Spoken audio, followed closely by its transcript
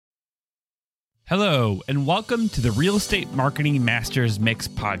Hello, and welcome to the Real Estate Marketing Masters Mix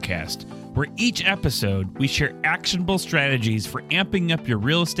podcast, where each episode we share actionable strategies for amping up your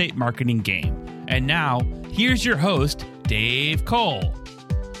real estate marketing game. And now, here's your host, Dave Cole.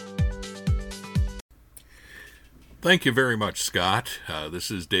 Thank you very much, Scott.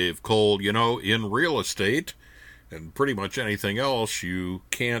 This is Dave Cole. You know, in real estate and pretty much anything else, you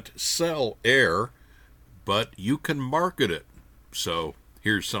can't sell air, but you can market it. So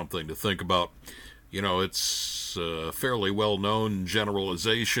here's something to think about. You know, it's a fairly well-known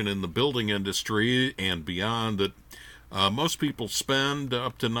generalization in the building industry and beyond that most people spend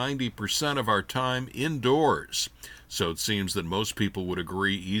up to 90% of our time indoors. So it seems that most people would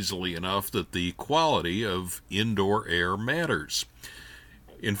agree easily enough that the quality of indoor air matters.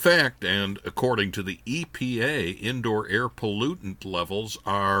 In fact, and according to the EPA, indoor air pollutant levels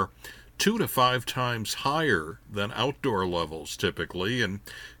are 2 to 5 times higher than outdoor levels typically, and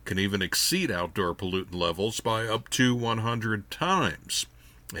can even exceed outdoor pollutant levels by up to 100 times.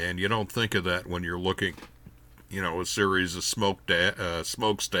 And you don't think of that when you're looking, a series of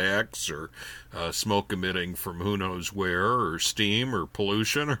smokestacks or smoke emitting from who knows where, or steam or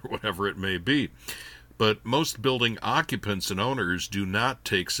pollution or whatever it may be. But most building occupants and owners do not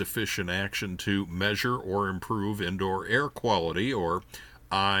take sufficient action to measure or improve indoor air quality, or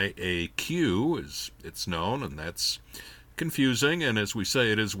IAQ, as it's known, and that's confusing, and as we say,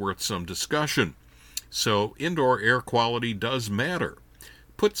 it is worth some discussion. So indoor air quality does matter.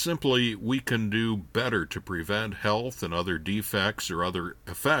 Put simply, we can do better to prevent health and other defects, or other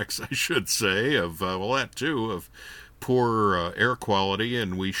effects, I should say, of poor air quality,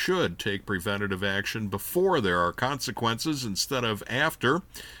 and we should take preventative action before there are consequences instead of after,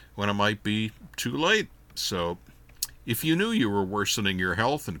 when it might be too late. So if you knew you were worsening your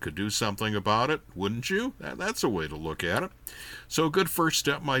health and could do something about it, wouldn't you? That's a way to look at it. So a good first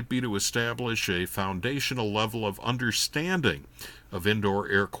step might be to establish a foundational level of understanding of indoor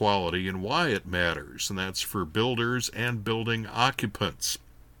air quality and why it matters, and that's for builders and building occupants,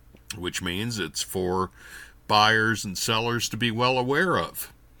 which means it's for buyers and sellers to be well aware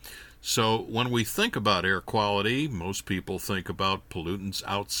of. So when we think about air quality, most people think about pollutants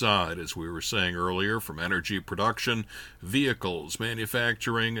outside, as we were saying earlier, from energy production, vehicles,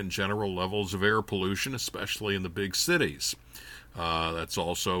 manufacturing, and general levels of air pollution, especially in the big cities. That's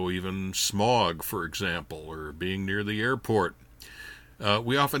also even smog, for example, or being near the airport.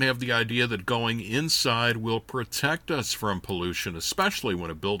 We often have the idea that going inside will protect us from pollution, especially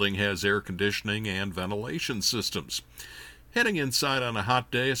when a building has air conditioning and ventilation systems. Heading inside on a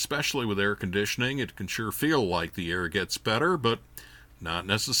hot day, especially with air conditioning, it can sure feel like the air gets better, but not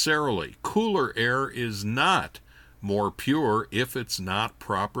necessarily. Cooler air is not more pure if it's not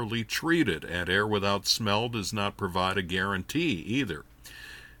properly treated, and air without smell does not provide a guarantee either.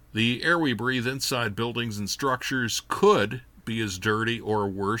 The air we breathe inside buildings and structures could be as dirty or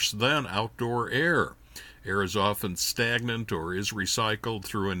worse than outdoor air. Air is often stagnant or is recycled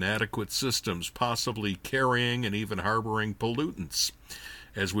through inadequate systems, possibly carrying and even harboring pollutants.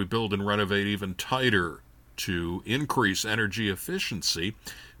 As we build and renovate even tighter to increase energy efficiency,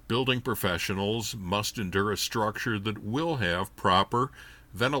 building professionals must endure a structure that will have proper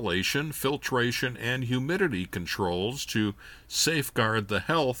ventilation, filtration, and humidity controls to safeguard the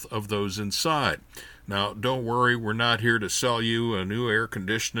health of those inside. Now, don't worry, we're not here to sell you a new air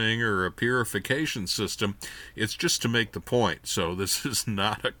conditioning or a purification system. It's just to make the point. So this is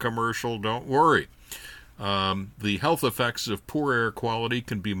not a commercial, don't worry. The health effects of poor air quality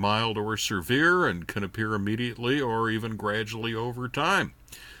can be mild or severe and can appear immediately or even gradually over time.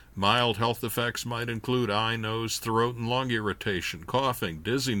 Mild health effects might include eye, nose, throat, and lung irritation, coughing,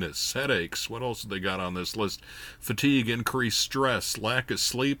 dizziness, headaches. What else have they got on this list? Fatigue, increased stress, lack of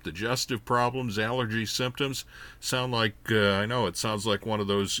sleep, digestive problems, allergy symptoms. I know it sounds like one of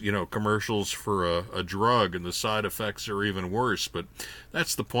those, commercials for a drug, and the side effects are even worse, but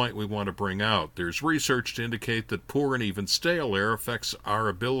that's the point we want to bring out. There's research to indicate that poor and even stale air affects our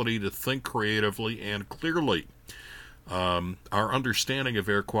ability to think creatively and clearly. Our understanding of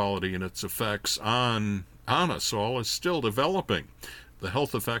air quality and its effects on us all is still developing. The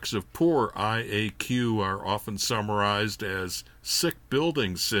health effects of poor IAQ are often summarized as sick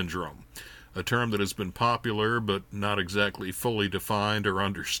building syndrome, a term that has been popular but not exactly fully defined or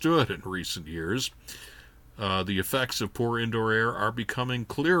understood in recent years. The effects of poor indoor air are becoming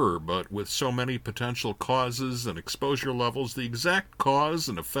clearer, but with so many potential causes and exposure levels, the exact cause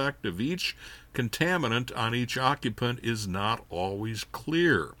and effect of each contaminant on each occupant is not always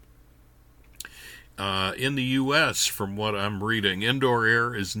clear. In the U.S., from what I'm reading, indoor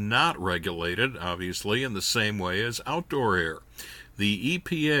air is not regulated, obviously, in the same way as outdoor air. The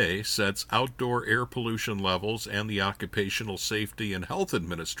EPA sets outdoor air pollution levels, and the Occupational Safety and Health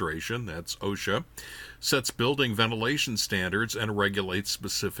Administration, that's OSHA, sets building ventilation standards and regulates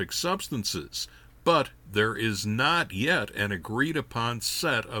specific substances. But there is not yet an agreed-upon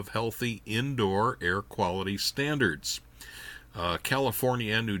set of healthy indoor air quality standards.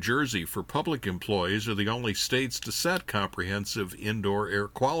 California and New Jersey, for public employees, are the only states to set comprehensive indoor air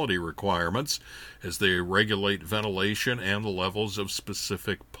quality requirements as they regulate ventilation and the levels of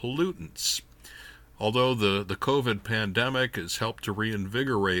specific pollutants. Although the COVID pandemic has helped to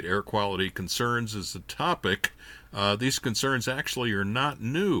reinvigorate air quality concerns as a topic, these concerns actually are not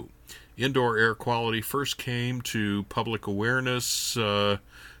new. Indoor air quality first came to public awareness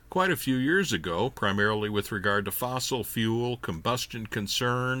quite a few years ago, primarily with regard to fossil fuel, combustion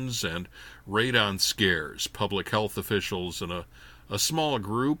concerns, and radon scares. Public health officials and a small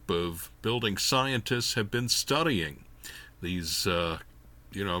group of building scientists have been studying these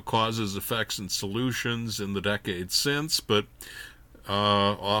causes, effects, and solutions in the decades since, but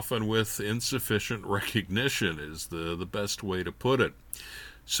often with insufficient recognition is the best way to put it.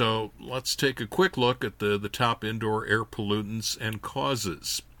 So let's take a quick look at the top indoor air pollutants and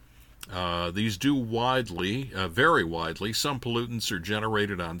causes. These do vary widely. Some pollutants are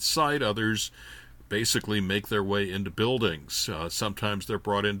generated on site, others basically make their way into buildings. Sometimes they're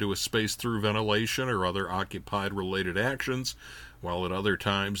brought into a space through ventilation or other occupied related actions, while at other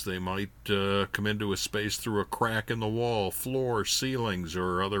times they might come into a space through a crack in the wall, floor, ceilings,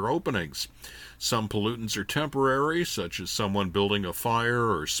 or other openings. Some pollutants are temporary, such as someone building a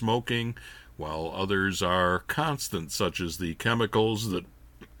fire or smoking, while others are constant, such as the chemicals that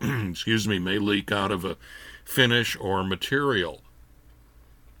may leak out of a finish or material.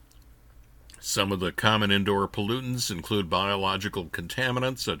 Some of the common indoor pollutants include biological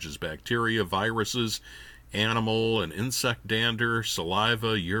contaminants such as bacteria, viruses, animal and insect dander,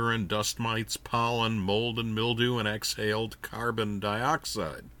 saliva, urine, dust mites, pollen, mold and mildew, and exhaled carbon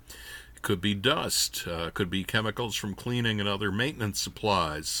dioxide. It could be dust, could be chemicals from cleaning and other maintenance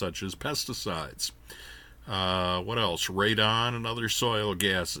supplies such as pesticides. What else? Radon and other soil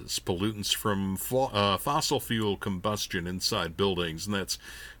gases, pollutants from fossil fuel combustion inside buildings, and that's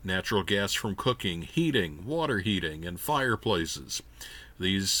natural gas from cooking, heating, water heating, and fireplaces.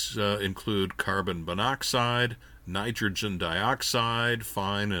 These include carbon monoxide, nitrogen dioxide,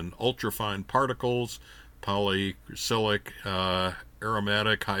 fine and ultrafine particles, polycyclic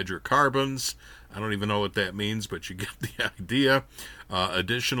aromatic hydrocarbons. I don't even know what that means, but you get the idea.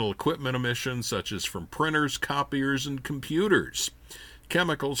 Additional equipment emissions, such as from printers, copiers, and computers.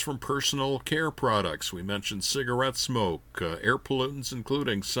 Chemicals from personal care products. We mentioned cigarette smoke, air pollutants,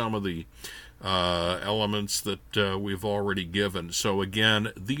 including some of the elements that we've already given. So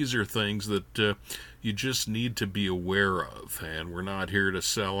again, these are things that you just need to be aware of, and we're not here to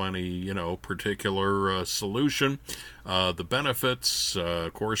sell any particular solution. The benefits,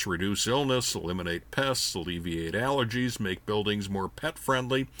 of course, reduce illness, eliminate pests, alleviate allergies, make buildings more pet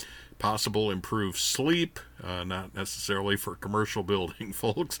friendly, possible improve sleep, not necessarily for commercial building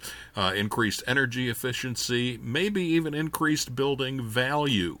folks, increased energy efficiency, maybe even increased building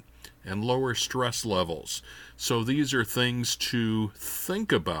value and lower stress levels. So these are things to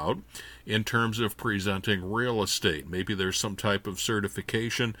think about in terms of presenting real estate. Maybe there's some type of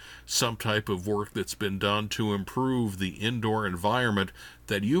certification, some type of work that's been done to improve the indoor environment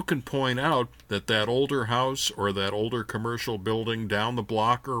that you can point out that older house or that older commercial building down the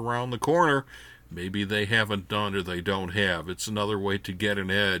block or around the corner, maybe they haven't done or they don't have. It's another way to get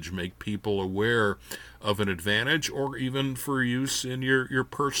an edge, make people aware of an advantage, or even for use in your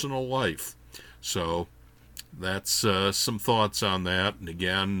personal life. So that's some thoughts on that. And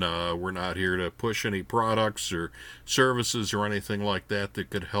again, we're not here to push any products or services or anything like that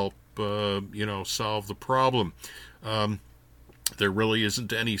could help solve the problem. There really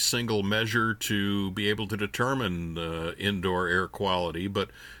isn't any single measure to be able to determine indoor air quality, but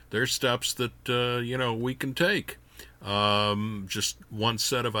there's steps that we can take. Just one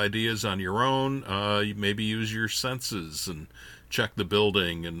set of ideas on your own. You maybe use your senses and check the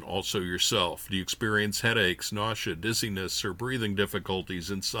building and also yourself. Do you experience headaches, nausea, dizziness, or breathing difficulties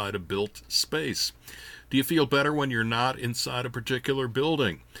inside a built space? Do you feel better when you're not inside a particular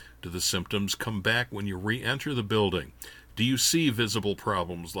building? Do the symptoms come back when you re-enter the building? Do you see visible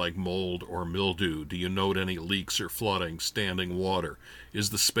problems like mold or mildew? Do you note any leaks or flooding, standing water? Is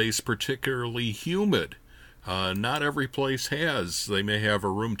the space particularly humid? Not every place has. They may have a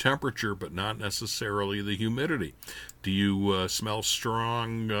room temperature, but not necessarily the humidity. Do you smell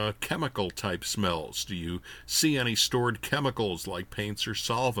strong chemical type smells? Do you see any stored chemicals like paints or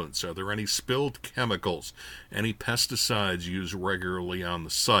solvents? Are there any spilled chemicals? Any pesticides used regularly on the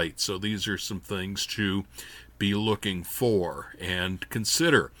site? So these are some things to be looking for and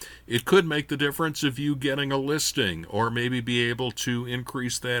consider. It could make the difference of you getting a listing or maybe be able to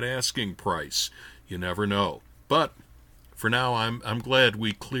increase that asking price. You never know. But for now, I'm glad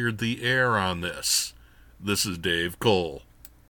we cleared the air on this. This is Dave Cole.